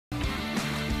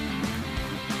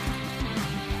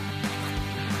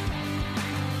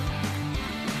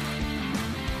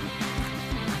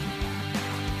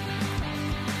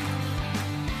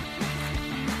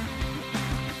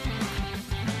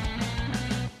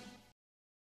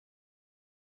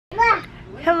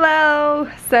Hello.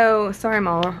 So sorry I'm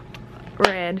all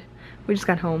red. We just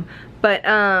got home. But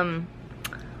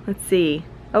let's see.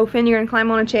 Oh, Finn, you're gonna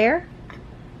climb on a chair?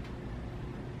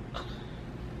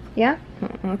 Yeah?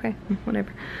 Oh, okay,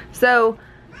 whatever. So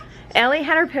Ellie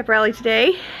had her pep rally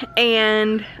today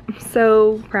and I'm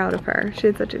so proud of her. She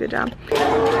did such a good job.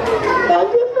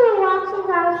 Thank you for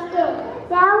watching our skit.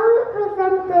 Now we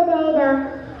present the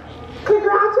data.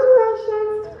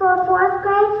 Congratulations for 4th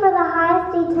grade for the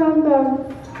highest attendance.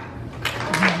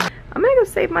 I'm gonna go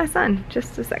save my son,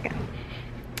 just a second.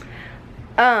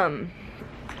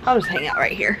 I'll just hang out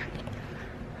right here.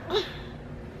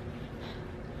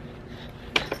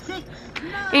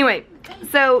 Anyway,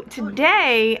 so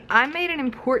today I made an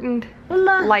important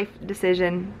life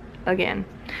decision again.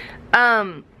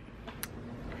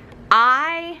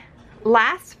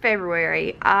 Last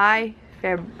February, I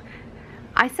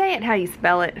say it how you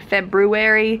spell it,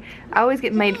 February. I always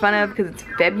get made fun of because it's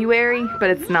February, but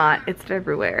it's not, it's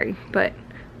February, but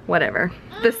whatever.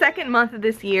 The second month of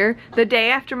this year, the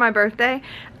day after my birthday,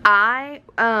 I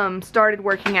started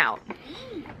working out.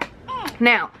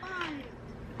 Now,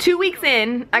 2 weeks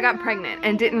in, I got pregnant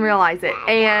and didn't realize it.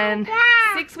 And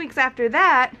 6 weeks after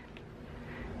that,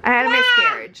 I had a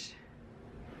miscarriage.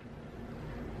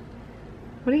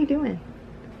 What are you doing?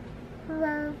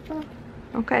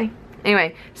 Okay.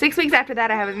 Anyway, 6 weeks after that,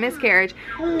 I have a miscarriage.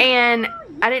 And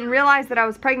I didn't realize that I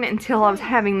was pregnant until I was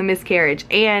having the miscarriage.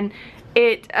 And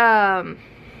it, I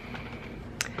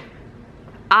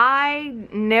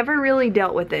never really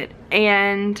dealt with it.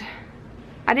 And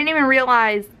I didn't even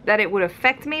realize that it would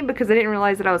affect me because I didn't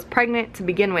realize that I was pregnant to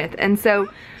begin with. And so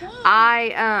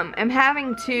I am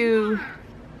having to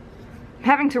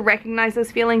recognize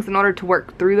those feelings in order to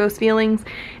work through those feelings.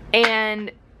 And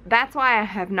that's why I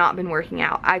have not been working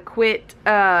out. I quit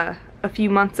a few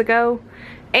months ago.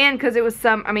 And because it was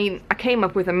I came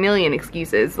up with a million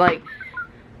excuses. Like,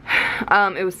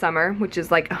 it was summer, which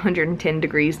is like 110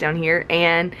 degrees down here,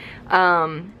 and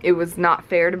it was not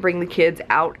fair to bring the kids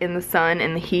out in the sun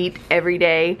and the heat every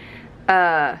day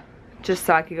just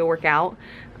so I could go work out.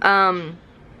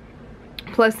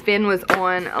 Plus Finn was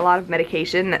on a lot of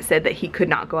medication that said that he could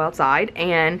not go outside,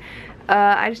 and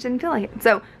I just didn't feel like it.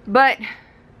 So, but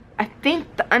I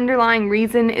think the underlying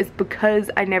reason is because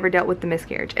I never dealt with the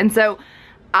miscarriage. And so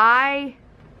I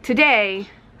today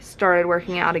started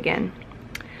working out again.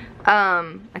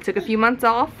 I took a few months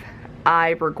off.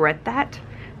 I regret that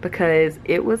because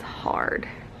it was hard.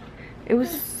 It was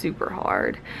super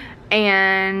hard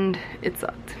and it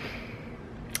sucked.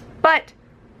 But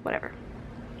whatever.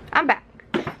 I'm back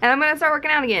and I'm gonna start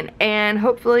working out again, and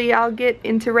hopefully I'll get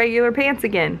into regular pants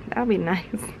again. That'll be nice.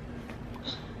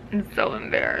 It's so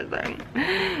embarrassing.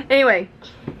 Anyway,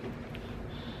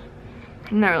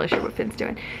 I'm not really sure what Finn's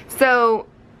doing. So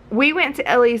we went to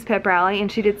Ellie's pep rally and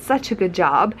she did such a good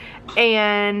job,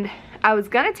 and I was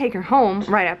gonna take her home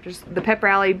right after the pep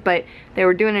rally, but they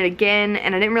were doing it again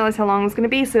and I didn't realize how long it was gonna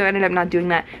be, so I ended up not doing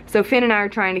that. So Finn and I are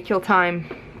trying to kill time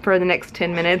for the next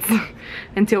 10 minutes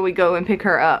until we go and pick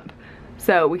her up.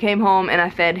 So we came home and I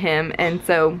fed him, and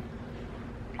so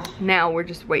now we're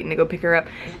just waiting to go pick her up,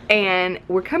 and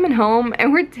we're coming home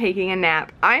and we're taking a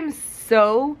nap. I'm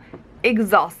so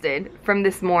exhausted from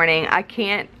this morning. I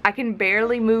can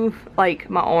barely move like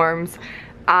my arms.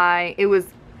 It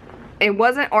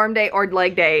wasn't arm day or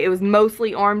leg day. It was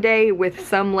mostly arm day with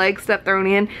some leg stuff thrown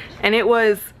in, and it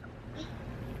was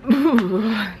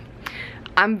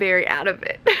I'm very out of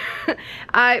it.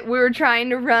 We were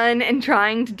trying to run and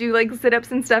trying to do like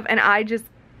sit-ups and stuff, and I just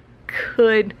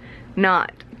could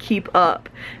not keep up.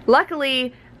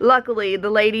 Luckily, the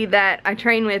lady that I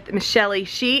train with, Miss Shelly,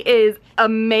 she is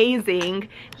amazing,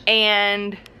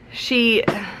 and she's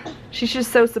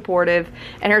just so supportive,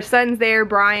 and her son's there,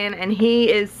 Brian, and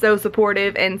he is so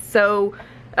supportive and so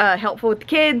helpful with the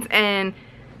kids, and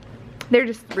they're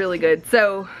just really good.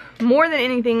 So more than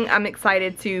anything, I'm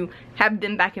excited to have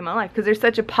them back in my life because they're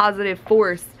such a positive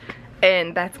force,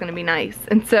 and that's gonna be nice.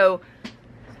 And so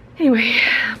anyway,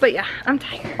 but yeah, I'm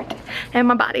tired and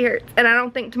my body hurts, and I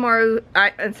don't think tomorrow,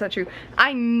 it's not true.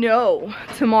 I know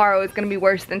tomorrow is gonna be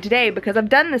worse than today because I've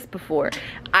done this before.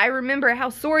 I remember how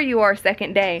sore you are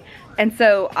second day, and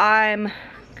so I'm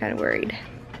kind of worried.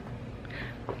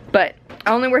 But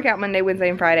I only work out Monday, Wednesday,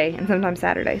 and Friday, and sometimes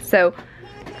Saturday. So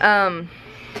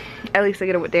at least I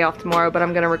get a day off tomorrow, but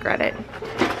I'm gonna regret it.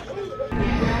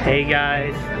 Hey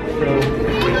guys,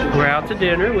 so we're out to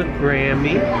dinner with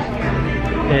Grammy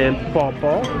and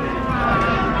Pawpaw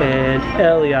and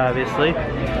Ellie, obviously.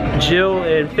 Jill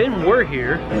and Finn were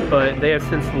here, but they have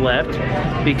since left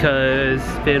because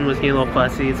Finn was getting a little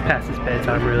fussy. It's past his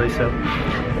bedtime really, so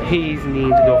he's needing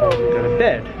to go home and go to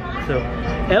bed. So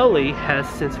Ellie has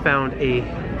since found a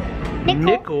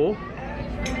nickel.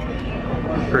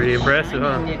 Pretty impressive,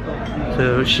 huh?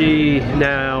 So she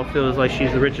now feels like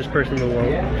she's the richest person in the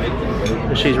world.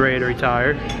 And she's ready to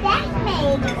retire.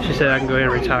 She said I can go ahead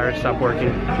and retire and stop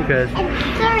working because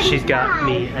she's got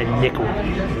me a nickel.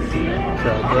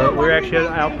 So, but we're actually at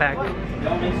Outback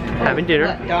having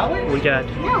dinner. We got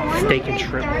steak and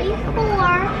shrimp.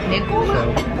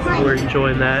 So we're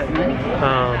enjoying that.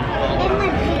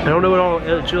 I don't know what all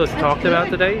Jill has talked about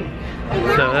today.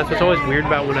 So that's what's always weird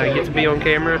about when I get to be on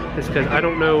camera, is because I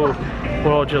don't know what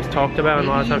all Jill's talked about, and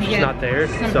a lot of times she's not there,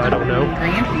 so I don't know.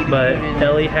 But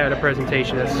Ellie had a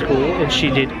presentation at school, and she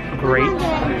did great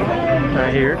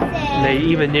right here. And they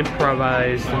even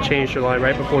improvised and changed her line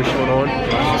right before she went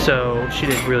on, so she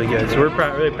did really good. So we're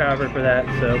really proud of her for that.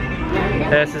 So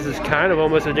this is kind of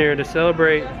almost a dinner to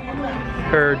celebrate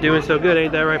her doing so good,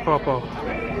 ain't that right, Pawpaw?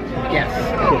 Yes.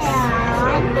 Yes.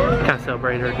 Kind of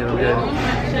celebrating her doing good.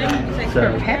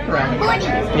 So, Pep Rally.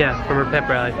 yeah, from her Pep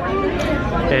Rally.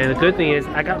 And the good thing is,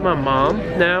 I got my mom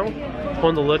now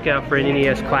on the lookout for an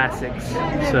NES Classics.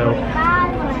 So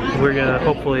we're gonna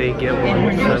hopefully get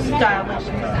one. So,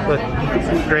 with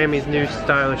Grammy's new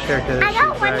stylish haircut. I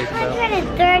got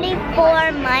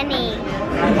 134 money.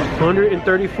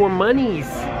 134 monies.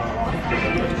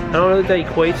 I don't know what that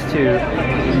equates to,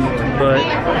 but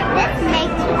This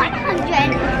makes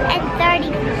 135.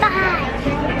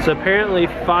 so apparently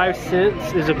 5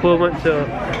 cents is equivalent to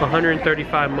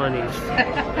 135 monies.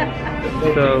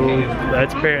 So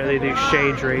that's apparently the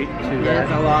exchange rate to that.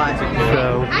 That's a lot.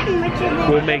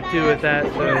 So we'll make do with that.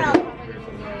 So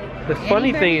the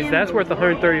funny thing is that's worth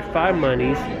 135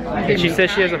 monies, and she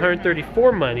says she has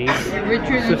 134 monies.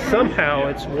 So somehow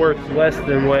it's worth less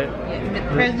than what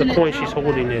the coin she's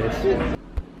holding is.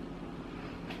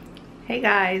 Hey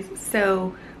guys,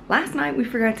 so last night we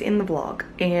forgot to end the vlog,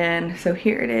 and so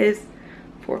here it is,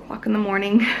 4 o'clock in the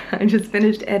morning. I just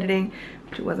finished editing,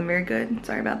 which wasn't very good.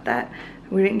 Sorry about that.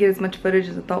 We didn't get as much footage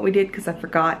as I thought we did because I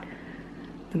forgot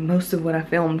the most of what I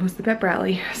filmed was the Pep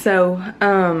Rally. So,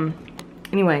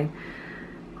 anyway,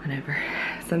 whatever.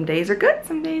 Some days are good,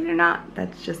 some days are not.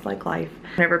 That's just like life.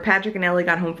 Whenever Patrick and Ellie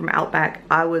got home from Outback,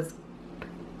 I was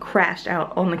crashed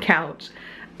out on the couch.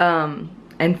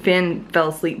 And Finn fell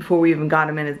asleep before we even got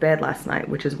him in his bed last night,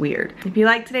 which is weird. If you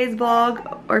like today's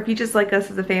vlog, or if you just like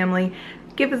us as a family,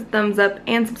 give us a thumbs up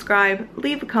and subscribe.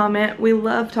 Leave a comment. We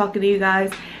love talking to you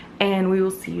guys, and we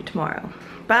will see you tomorrow.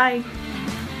 Bye.